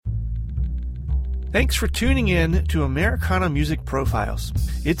Thanks for tuning in to Americana Music Profiles.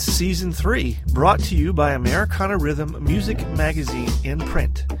 It's Season 3, brought to you by Americana Rhythm Music Magazine in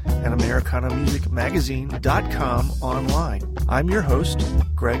print and AmericanaMusicMagazine.com online. I'm your host,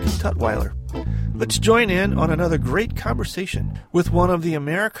 Greg Tutwiler. Let's join in on another great conversation with one of the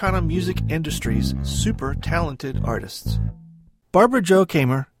Americana music industry's super talented artists. Barbara Jo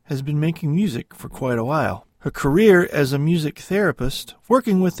Kammer has been making music for quite a while. Her career as a music therapist,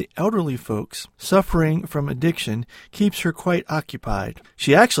 working with the elderly folks suffering from addiction, keeps her quite occupied.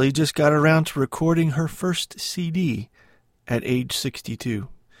 She actually just got around to recording her first CD at age 62.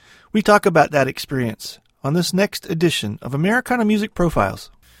 We talk about that experience on this next edition of Americana Music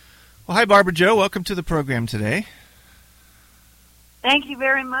Profiles. Well, hi, Barbara Jo. Welcome to the program today. Thank you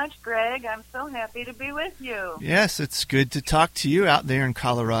very much, Greg. I'm so happy to be with you. Yes, it's good to talk to you out there in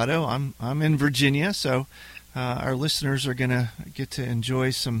Colorado. I'm in Virginia, so our listeners are going to get to enjoy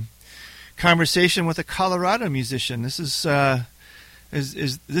some conversation with a Colorado musician. This is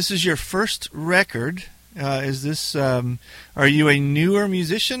this is your first record. Is this are you a newer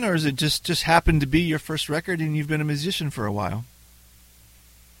musician, or is it just happened to be your first record and you've been a musician for a while?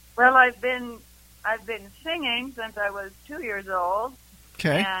 Well, I've been singing since I was 2 years old.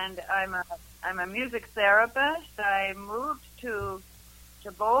 Okay. And I'm a music therapist. I moved to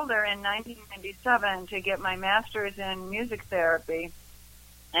Boulder in 1997 to get my master's in music therapy.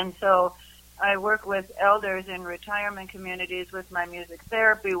 And so I work with elders in retirement communities with my music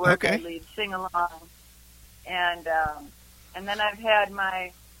therapy work. Okay. I lead sing-along. And then I've had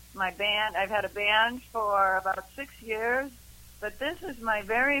my band. I've had a band for about 6 years, but this is my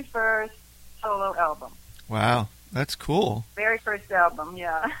very first solo album. Wow, that's cool. Very first album,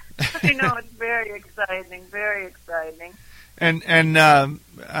 yeah. I know, it's very exciting, very exciting. And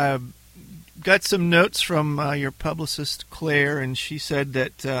got some notes from your publicist Claire, and she said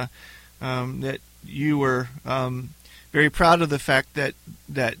that that you were very proud of the fact that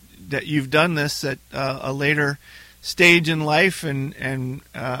you've done this at a later stage in life, and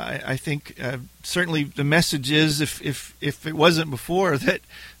I think certainly the message is if it wasn't before that.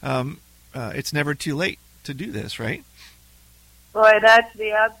 It's never too late to do this, right? Boy, that's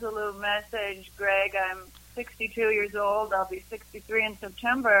the absolute message, Greg. I'm 62 years old. I'll be 63 in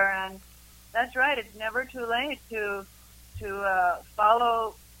September, and that's right. It's never too late to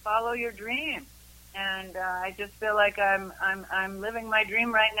follow your dream. And I just feel like I'm living my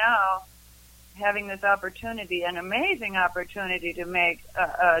dream right now, having this opportunity, an amazing opportunity to make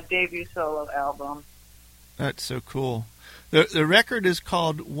a debut solo album. That's so cool. The record is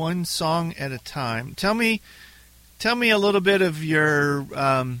called One Song at a Time. Tell me a little bit of your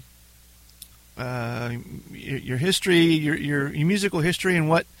history, your musical history, and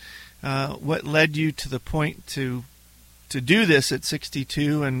what led you to the point to do this at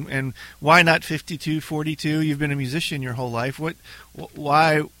 62, and why not 52, 42? You've been a musician your whole life.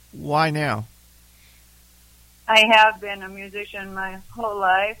 Why now? I have been a musician my whole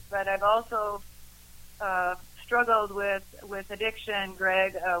life, but I've also struggled with addiction,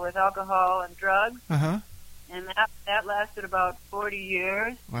 Greg, with alcohol and drugs. Uh-huh. And that lasted about 40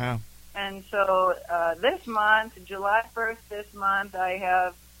 years. Wow. And so this month, July 1st this month, I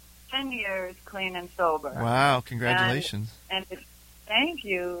have 10 years clean and sober. Wow, congratulations. And thank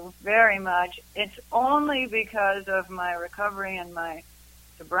you very much. It's only because of my recovery and my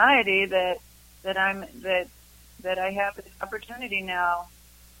sobriety that I have this opportunity now.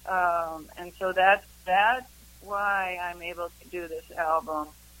 And so that's why I'm able to do this album.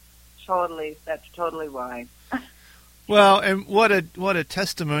 That's totally why. Well, and what a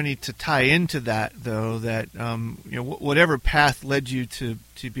testimony to tie into that, though, that whatever path led you to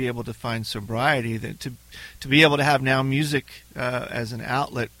be able to find sobriety, that to be able to have now music as an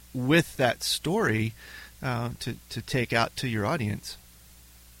outlet with that story to take out to your audience.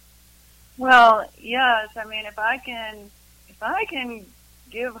 Well, yes. I mean, if I can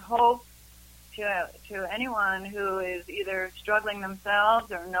give hope to anyone who is either struggling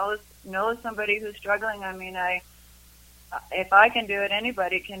themselves or knows somebody who's struggling, I mean, if I can do it,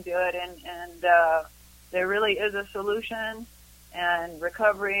 anybody can do it, and there really is a solution, and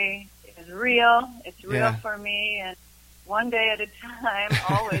recovery is real. It's real for me, and one day at a time,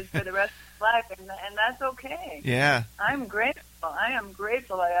 always for the rest of my life, and that's okay. Yeah. I'm grateful. I am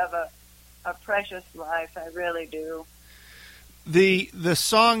grateful I have a precious life. I really do. The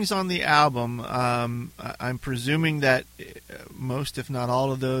songs on the album, I'm presuming that most, if not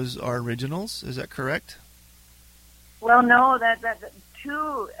all of those, are originals. Is that correct? Well, no, that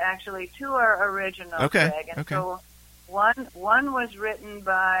two are original. Okay. Greg. And okay. So one was written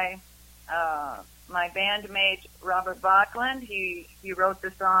by my bandmate Robert Bachland. He wrote the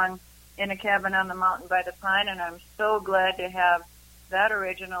song In a Cabin on the Mountain by the Pine, and I'm so glad to have that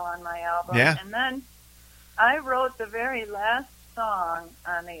original on my album. Yeah. And then I wrote the very last song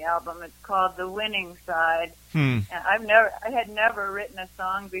on the album. It's called The Winning Side. And I had never written a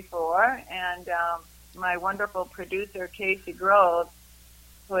song before, and my wonderful producer, Casey Grove,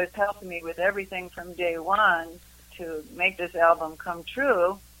 who has helped me with everything from day one to make this album come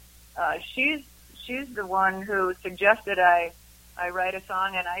true, she's the one who suggested I write a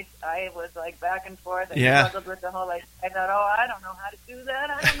song, and I was like back and forth. I struggled with the whole. I thought, I don't know how to do that.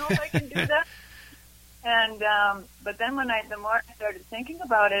 I don't know if I can do that. And but then the more I started thinking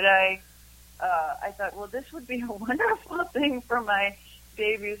about it, I thought, well, this would be a wonderful thing for my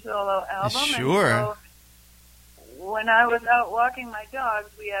debut solo album. Sure. And so when I was out walking my dogs,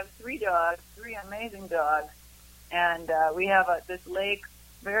 we have three amazing dogs, and we have this lake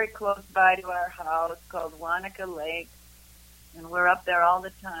very close by to our house called Wanaka Lake, and we're up there all the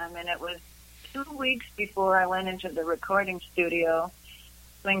time. And it was 2 weeks before I went into the recording studio,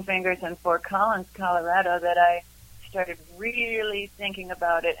 Swing Fingers in Fort Collins, Colorado, that I started really thinking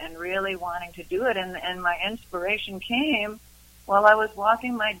about it and really wanting to do it. And my inspiration came while I was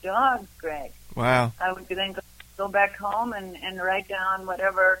walking my dogs, Greg. Wow. I would then go back home and write down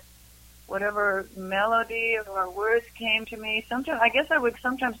whatever melody or words came to me. Sometimes I guess I would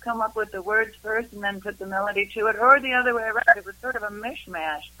sometimes come up with the words first and then put the melody to it, or the other way around. It was sort of a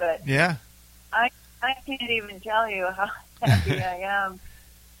mishmash, but yeah, I can't even tell you how happy I am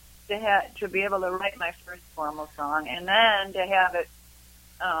to be able to write my first formal song and then to have it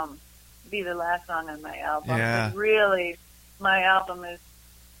be the last song on my album. Yeah. But really, my album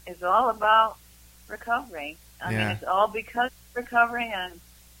is all about recovery. I mean, it's all because of recovery, and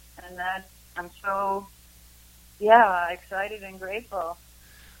that I'm so, excited and grateful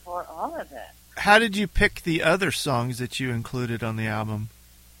for all of it. How did you pick the other songs that you included on the album?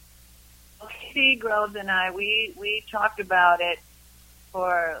 Casey Groves and I, we talked about it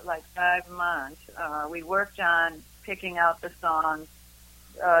for like 5 months. We worked on picking out the songs.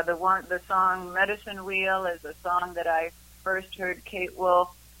 The song "Medicine Wheel" is a song that I first heard Kate Wolf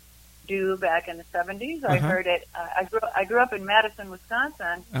do back in the 70s. I heard it. I grew up in Madison,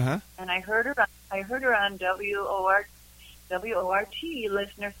 Wisconsin, and I heard her on WORT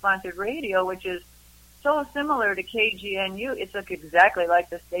listener-sponsored radio, which is so similar to KGNU. It's like exactly like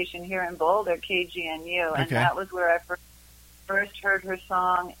the station here in Boulder, KGNU, and that was where I first heard her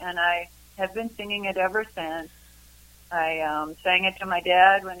song, and I have been singing it ever since. I sang it to my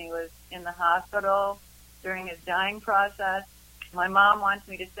dad when he was in the hospital during his dying process. My mom wants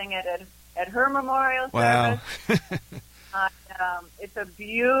me to sing it at her memorial service. It's a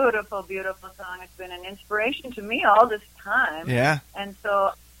beautiful, beautiful song. It's been an inspiration to me all this time. Yeah. And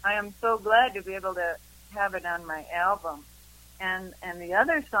so I am so glad to be able to have it on my album. And the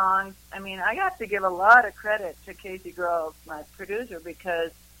other songs, I mean, I got to give a lot of credit to Casey Grove, my producer,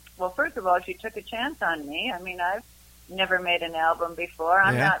 because, well, first of all, she took a chance on me. I mean, I've never made an album before.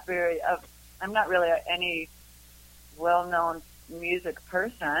 I'm not really any well-known music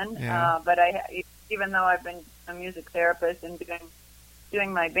person, but even though I've been a music therapist and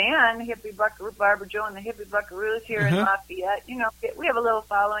doing my band, Barbara Joe and the Hippie Buckaroos here in Lafayette, we have a little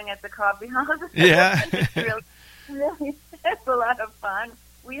following at the coffee house. Yeah. It's a lot of fun.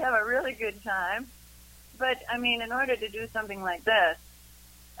 We have a really good time. But, I mean, in order to do something like this,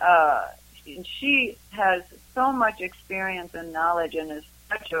 she has so much experience and knowledge and is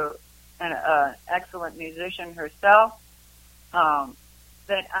such an excellent musician herself,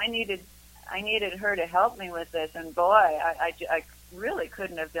 that I needed her to help me with this, and boy, I really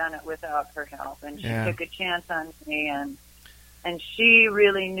couldn't have done it without her help. And she took a chance on me, and she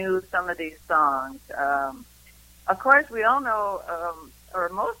really knew some of these songs. Of course, we all know, or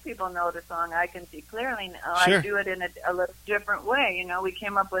most people know the song "I Can See Clearly Now." Sure. I do it in a little different way. We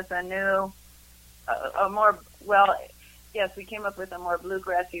came up with we came up with a more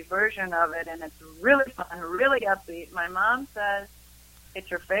bluegrassy version of it, and it's really fun, really upbeat. My mom says it's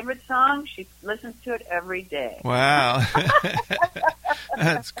her favorite song. She listens to it every day. Wow.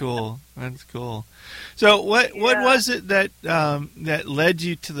 That's cool. That's cool. So what was it that led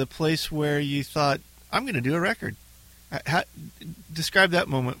you to the place where you thought, I'm going to do a record? Describe that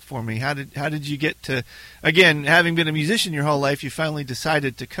moment for me. How did you get to, again, having been a musician your whole life, you finally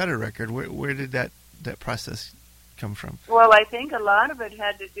decided to cut a record? Where did that process come from? Well, I think a lot of it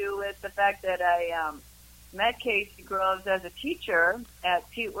had to do with the fact that I met Casey Groves as a teacher at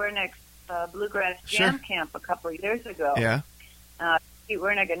Pete Wernick's Bluegrass Jam Camp a couple of years ago. Yeah. Pete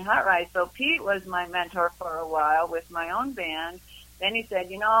Wernick and Hot Rice. So Pete was my mentor for a while with my own band. Then he said,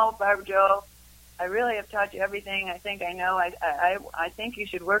 Barbara Joe, I really have taught you everything I think I know. I think you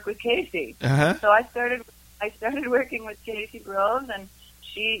should work with Casey. Uh-huh. So I started working with Casey Groves, and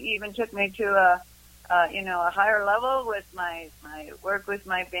she even took me to a higher level with my work with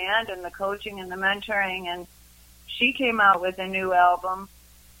my band and the coaching and the mentoring. And she came out with a new album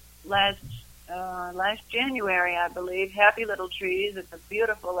last January, I believe, Happy Little Trees. It's a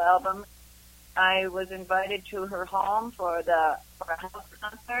beautiful album. I was invited to her home for a house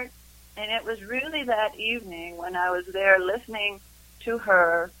concert, and it was really that evening when I was there listening to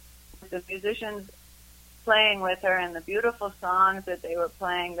her, with the musicians playing with her and the beautiful songs that they were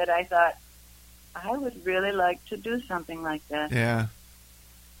playing, that I thought, I would really like to do something like this. Yeah.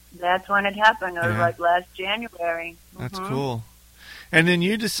 That's when it happened. It was like last January. That's cool. And then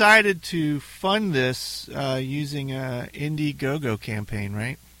you decided to fund this using an Indiegogo campaign,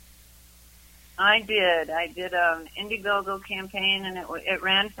 right? I did an Indiegogo campaign, and it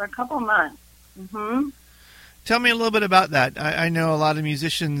ran for a couple months. Mm-hmm. Tell me a little bit about that. I know a lot of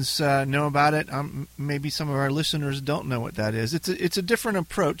musicians know about it. Maybe some of our listeners don't know what that is. It's a different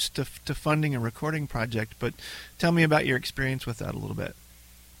approach to funding a recording project, but tell me about your experience with that a little bit.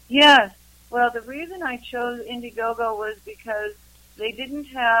 Yes. Well, the reason I chose Indiegogo was because they didn't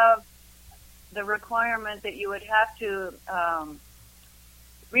have the requirement that you would have to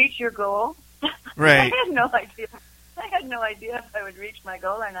reach your goal. Right. I had no idea if I would reach my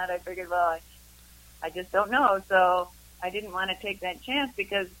goal or not. I figured, well, I just don't know. So I didn't want to take that chance,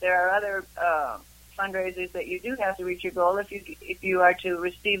 because there are other fundraisers that you do have to reach your goal if you are to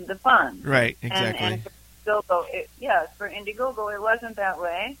receive the funds. Right. Exactly. And for Indiegogo, it wasn't that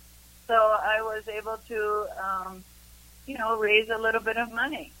way. So I was able to, raise a little bit of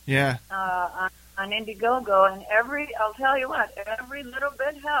money. Yeah. On Indiegogo, and I'll tell you what, every little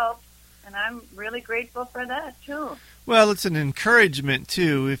bit helps. And I'm really grateful for that, too. Well, it's an encouragement,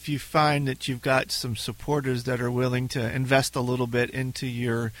 too, if you find that you've got some supporters that are willing to invest a little bit into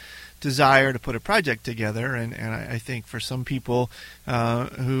your desire to put a project together. And I think for some people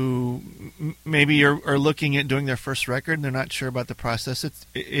who maybe are looking at doing their first record and they're not sure about the process, it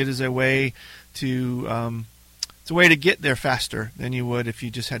is a way to... it's a way to get there faster than you would if you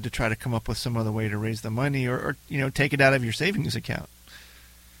just had to try to come up with some other way to raise the money or take it out of your savings account.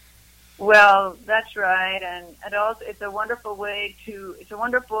 Well, that's right, and it's a wonderful way to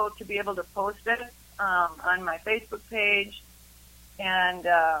be able to post it on my Facebook page, and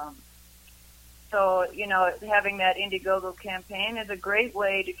so having that Indiegogo campaign is a great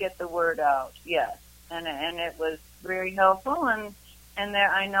way to get the word out. Yes, and it was very helpful, and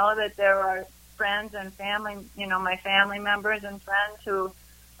there I know that there are friends and family, my family members and friends who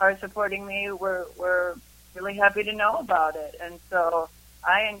are supporting me were really happy to know about it, and so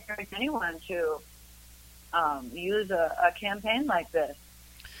I encourage anyone to use a campaign like this,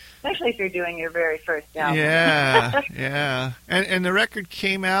 especially if you're doing your very first album. Yeah, yeah. And the record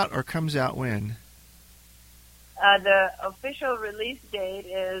came out or comes out when? The official release date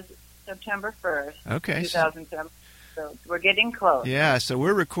is September 1st, okay, 2007. So we're getting close. Yeah, so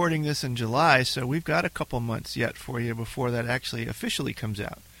we're recording this in July, so we've got a couple months yet for you before that actually officially comes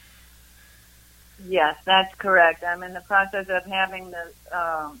out. Yes, that's correct. I'm in the process of having the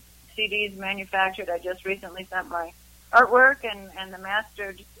CDs manufactured. I just recently sent my artwork and the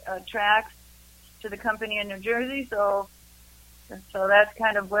mastered tracks to the company in New Jersey. So that's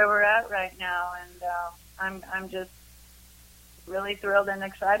kind of where we're at right now, and I'm just really thrilled and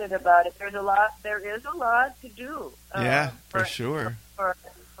excited about it. There is a lot to do. Yeah, for sure. For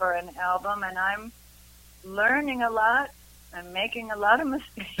an album, and I'm learning a lot. I'm making a lot of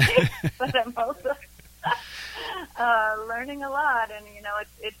mistakes, but I'm also learning a lot, and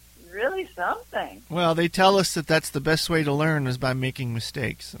it's really something. Well, they tell us that that's the best way to learn is by making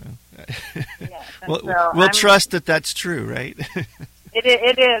mistakes. Yes, we'll trust that that's true, right?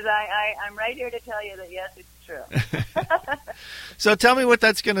 It is. I'm right here to tell you that yes, it's true. So tell me what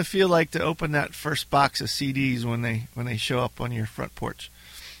that's going to feel like to open that first box of CDs when they show up on your front porch.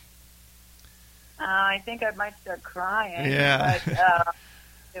 I think I might start crying. Yeah. But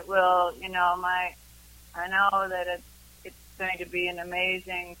it will, I know that it's going to be an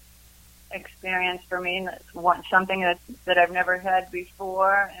amazing experience for me. It's something that I've never had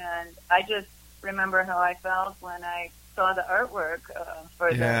before, and I just remember how I felt when I saw the artwork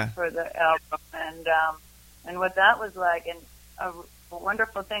for the album, and what that was like. And a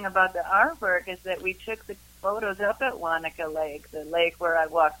wonderful thing about the artwork is that we took the photos up at Wanaka Lake, the lake where I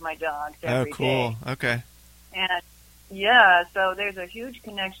walk my dogs every day. Oh, cool. Okay. And yeah, so there's a huge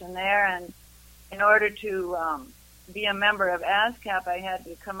connection there. And in order to be a member of ASCAP, I had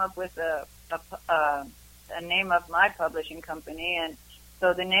to come up with a name of my publishing company,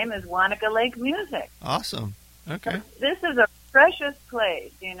 So the name is Wanaka Lake Music. Awesome. Okay. This is a precious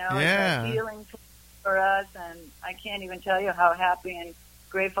place, you know. Yeah. It's a healing place for us, and I can't even tell you how happy and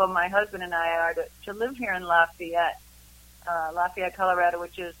grateful my husband and I are to live here in Lafayette, Colorado,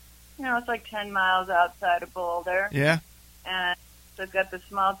 which is, you know, it's like 10 miles outside of Boulder. Yeah. And so it's got the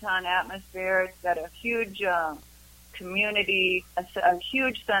small town atmosphere. It's got a huge community, a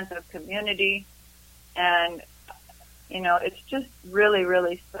huge sense of community, and you know, it's just really,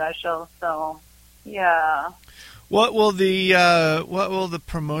 really special. So, yeah. What will the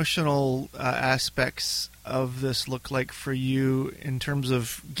promotional aspects of this look like for you in terms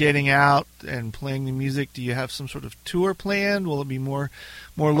of getting out and playing the music? Do you have some sort of tour planned? Will it be more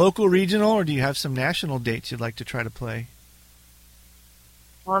local, regional, or do you have some national dates you'd like to try to play?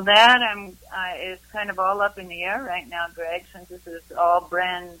 Well, that is kind of all up in the air right now, Greg, since this is all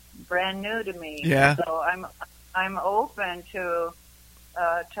brand new to me. Yeah. So I'm open to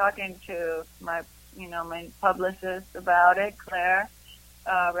talking to my publicist about it, Claire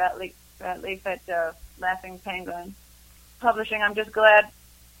Ratliff at Laughing Penguin Publishing. I'm just glad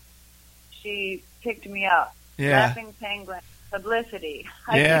she picked me up. Yeah. Laughing Penguin Publicity.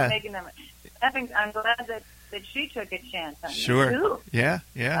 I Yeah. keep making them. I'm glad that she took a chance on Sure. me too. Yeah.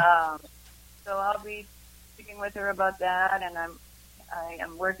 Yeah. So I'll be speaking with her about that, and I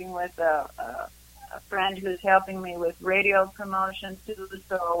am working with a friend who's helping me with radio promotion too.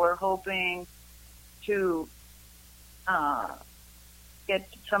 So we're hoping to get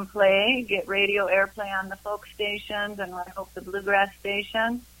radio airplay on the folk stations, and I hope the bluegrass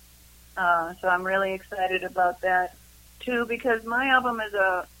station. So I'm really excited about that too, because my album is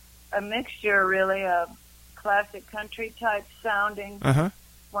a mixture really of classic country type sounding,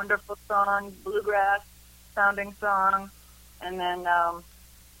 wonderful songs, bluegrass sounding songs, and then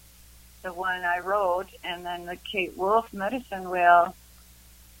the one I wrote, and then the Kate Wolf Medicine Wheel.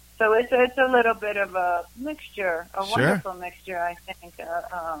 So it's a little bit of a mixture, a wonderful mixture, I think,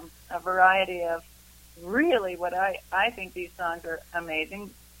 a variety of really what I think these songs are amazing,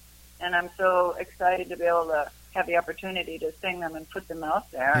 and I'm so excited to be able to have the opportunity to sing them and put them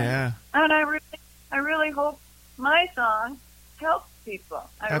out there. Yeah. And I really hope my song helps people.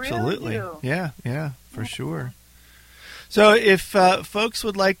 Absolutely. Really do. Yeah, for sure. So if folks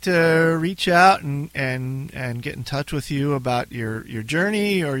would like to reach out and get in touch with you about your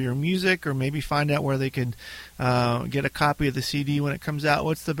journey or your music, or maybe find out where they could get a copy of the CD when it comes out,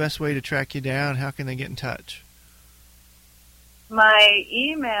 what's the best way to track you down? How can they get in touch? My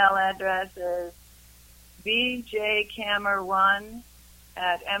email address is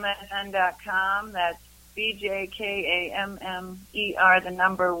bjkammer1@msn.com. That's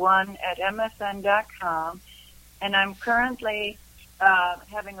bjkammer1@msn.com. And I'm currently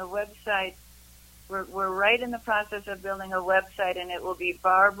having a website. We're right in the process of building a website, and it will be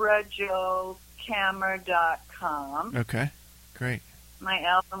barbarajokammer.com. Okay, great. My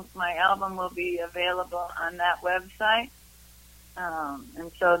album will be available on that website.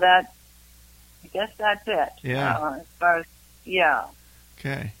 And so I guess that's it. Yeah. As far as, yeah.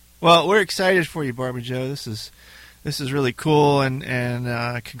 Okay. Well, we're excited for you, Barbara Jo. This is really cool, and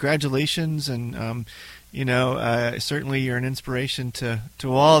congratulations, and certainly you're an inspiration to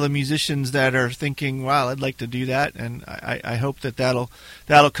all the musicians that are thinking, wow, I'd like to do that, and I hope that'll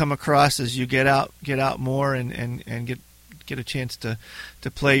come across as you get out more and get a chance to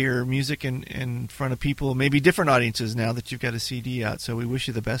play your music in front of people, maybe different audiences now that you've got a CD out. So we wish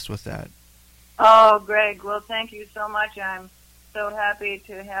you the best with that. Oh, Greg, well, thank you so much. I'm so happy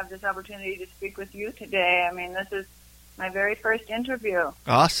to have this opportunity to speak with you today. I mean, this is my very first interview.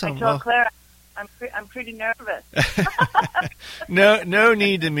 Awesome. I told Claire I'm pretty nervous. No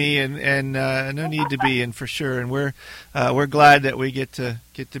need to me, and no need to be, and for sure. And we're glad that we get to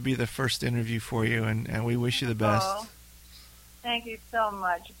be the first interview for you, and we wish you the best. Oh, thank you so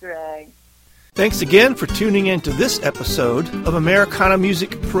much, Greg. Thanks again for tuning in to this episode of Americana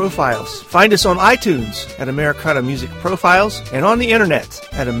Music Profiles. Find us on iTunes at Americana Music Profiles and on the internet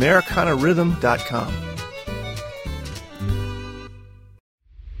at AmericanaRhythm.com.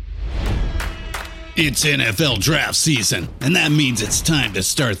 It's NFL draft season, and that means it's time to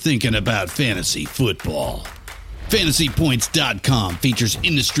start thinking about fantasy football. FantasyPoints.com features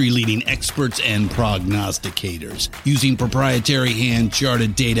industry-leading experts and prognosticators using proprietary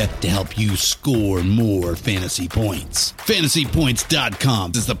hand-charted data to help you score more fantasy points.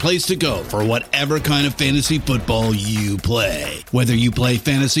 FantasyPoints.com is the place to go for whatever kind of fantasy football you play. Whether you play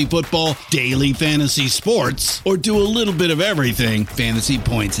fantasy football, daily fantasy sports, or do a little bit of everything, Fantasy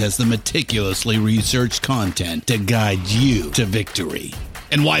Points has the meticulously researched content to guide you to victory.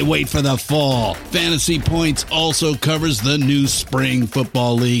 And why wait for the fall? Fantasy Points also covers the new spring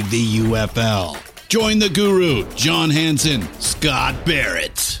football league, the UFL. Join the guru, John Hansen, Scott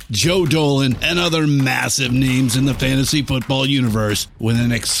Barrett, Joe Dolan, and other massive names in the fantasy football universe with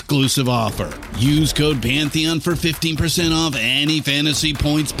an exclusive offer. Use code Pantheon for 15% off any Fantasy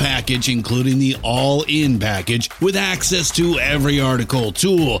Points package, including the all-in package, with access to every article,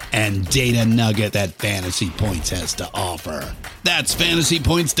 tool, and data nugget that Fantasy Points has to offer. That's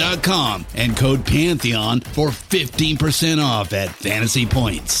fantasypoints.com and code Pantheon for 15% off at Fantasy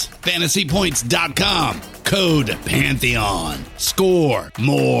Points. Fantasypoints.com, code Pantheon. Score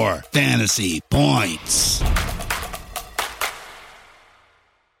more fantasy points.